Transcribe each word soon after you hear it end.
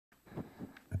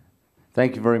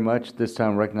Thank you very much. This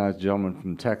time recognize the gentleman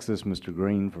from Texas, Mr.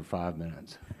 Green, for 5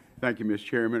 minutes. Thank you, Mr.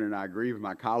 Chairman, and I agree with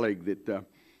my colleague that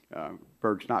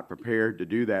FERC's not prepared to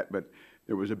do that, but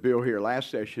there was a bill here last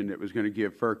session that was going to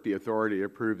give FERC the authority to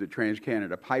approve the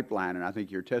Trans-Canada pipeline, and I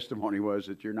think your testimony was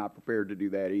that you're not prepared to do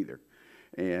that either.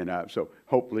 And so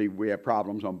hopefully we have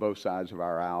problems on both sides of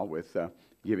our aisle with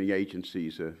giving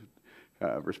agencies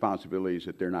responsibilities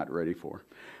that they're not ready for.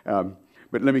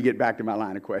 But let me get back to my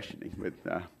line of questioning. With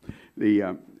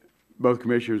both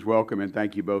commissioners, welcome, and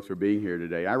thank you both for being here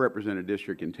today. I represent a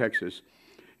district in Texas,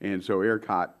 and so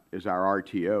ERCOT is our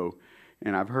RTO,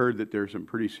 and I've heard that there's some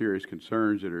pretty serious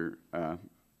concerns that are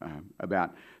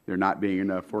about there not being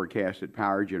enough forecasted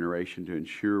power generation to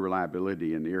ensure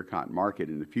reliability in the ERCOT market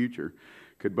in the future.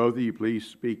 Could both of you please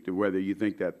speak to whether you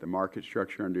think that the market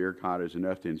structure under ERCOT is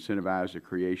enough to incentivize the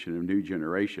creation of new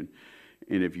generation?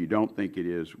 And if you don't think it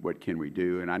is, what can we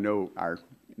do? And I know our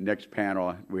next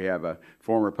panel, we have a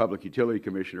former Public Utility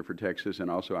Commissioner for Texas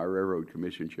and also our Railroad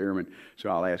Commission Chairman, so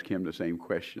I'll ask him the same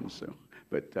questions. So,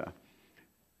 but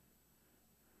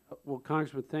well,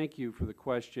 Congressman, thank you for the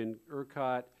question.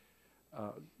 ERCOT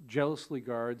jealously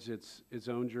guards its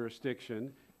own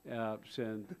jurisdiction,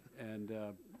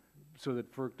 so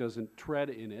that FERC doesn't tread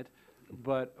in it.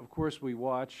 But of course, we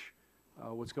watch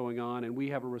what's going on, and we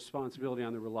have a responsibility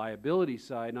on the reliability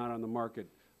side, not on the market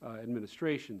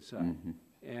administration side. Mm-hmm.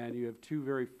 And you have two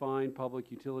very fine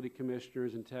public utility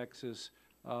commissioners in Texas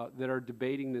that are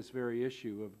debating this very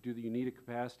issue of, do you need a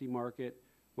capacity market?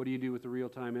 What do you do with the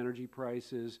real-time energy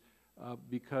prices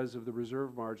because of the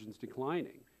reserve margins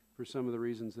declining for some of the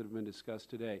reasons that have been discussed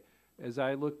today? As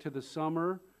I look to the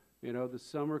summer, you know, the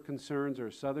summer concerns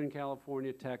are Southern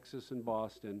California, Texas, and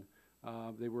Boston.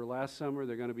 They were last summer.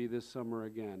 They're going to be this summer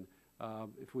again.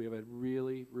 If we have a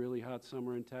really, really hot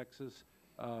summer in Texas,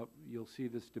 you'll see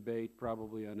this debate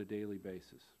probably on a daily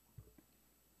basis.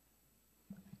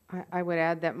 I would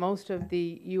add that most of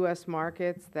the U.S.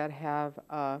 markets that have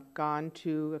gone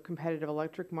to competitive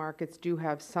electric markets do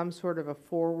have some sort of a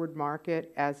forward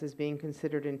market, as is being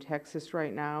considered in Texas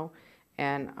right now.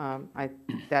 And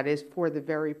that is for the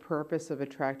very purpose of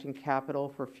attracting capital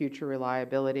for future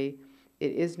reliability.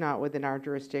 It is not within our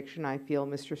jurisdiction. I feel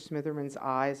Mr. Smitherman's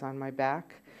eyes on my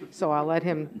back, so I'll let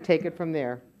him take it from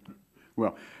there.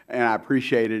 Well, and I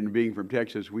appreciate it, and being from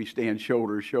Texas, we stand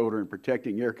shoulder to shoulder in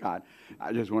protecting ERCOT.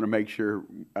 I just want to make sure,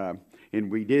 and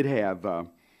we did have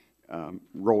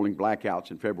rolling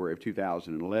blackouts in February of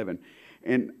 2011,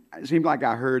 and it seemed like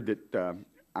I heard that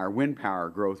our wind power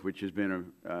growth, which has been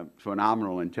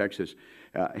phenomenal in Texas,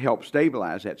 helped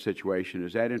stabilize that situation.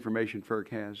 Is that information FERC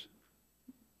has?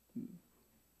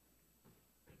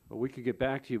 Well, we could get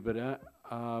back to you, but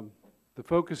the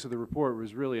focus of the report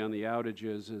was really on the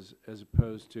outages as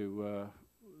opposed to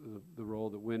the role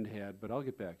that wind had, but I'll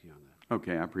get back to you on that.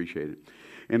 Okay, I appreciate it.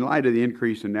 In light of the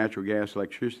increase in natural gas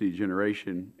electricity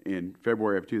generation in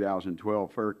February of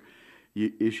 2012, FERC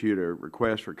issued a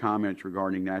request for comments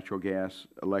regarding natural gas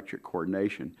electric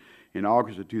coordination. In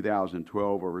August of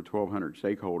 2012, over 1,200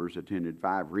 stakeholders attended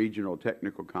 5 regional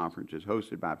technical conferences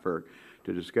hosted by FERC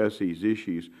to discuss these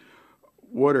issues.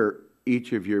 What are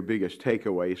each of your biggest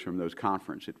takeaways from those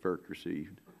conferences that FERC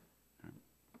received?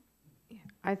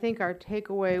 I think our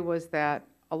takeaway was that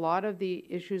a lot of the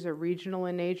issues are regional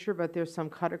in nature, but there's some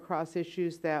cut-across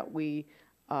issues that we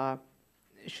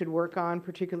should work on,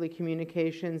 particularly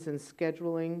communications and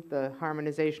scheduling, the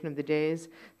harmonization of the days.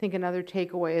 I think another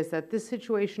takeaway is that this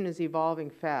situation is evolving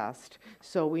fast,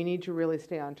 so we need to really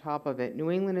stay on top of it. New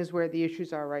England is where the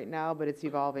issues are right now, but it's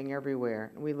evolving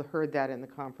everywhere, and we heard that in the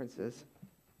conferences.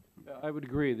 I would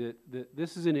agree that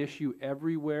this is an issue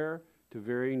everywhere to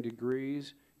varying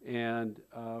degrees, and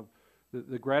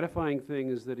the gratifying thing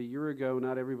is that a year ago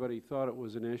not everybody thought it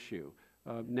was an issue.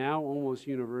 Now almost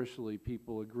universally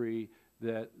people agree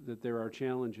that there are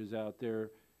challenges out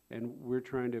there, and we're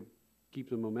trying to keep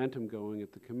the momentum going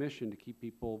at the Commission to keep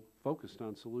people focused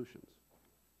on solutions.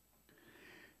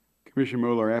 Commissioner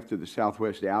Mueller, after the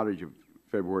Southwest outage of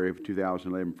February of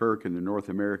 2011, FERC and the North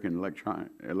American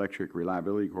Electric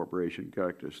Reliability Corporation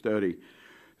conducted a study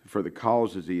for the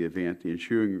causes of the event. The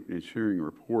ensuing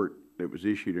report that was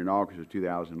issued in August of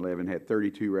 2011 had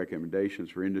 32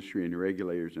 recommendations for industry and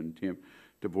regulators in an attempt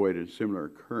to avoid a similar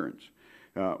occurrence.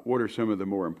 What are some of the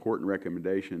more important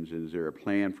recommendations? Is there a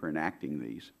plan for enacting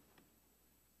these?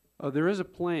 There is a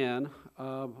plan.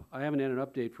 I haven't had an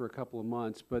update for a couple of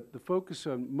months, but the focus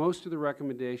on most of the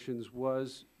recommendations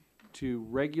was to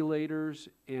regulators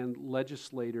and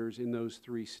legislators in those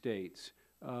 3 states.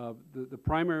 The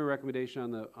primary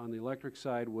recommendation on the electric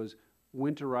side was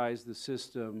winterize the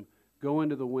system go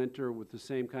into the winter with the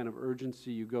same kind of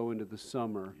urgency you go into the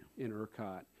summer in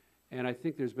ERCOT. And I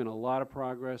think there's been a lot of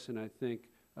progress, and I think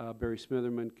Barry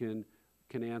Smitherman can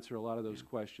answer a lot of those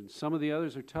questions. Some of the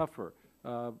others are tougher.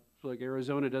 Like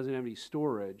Arizona doesn't have any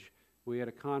storage. We had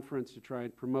a conference to try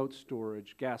and promote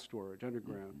storage, gas storage,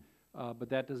 underground, but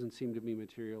that doesn't seem to be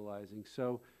materializing.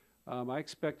 So I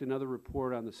expect another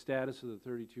report on the status of the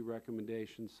 32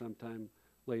 recommendations sometime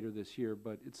later this year,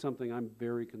 but it's something I'm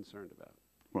very concerned about.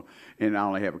 Well, and I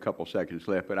only have a couple seconds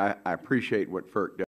left, but I appreciate what FERC does.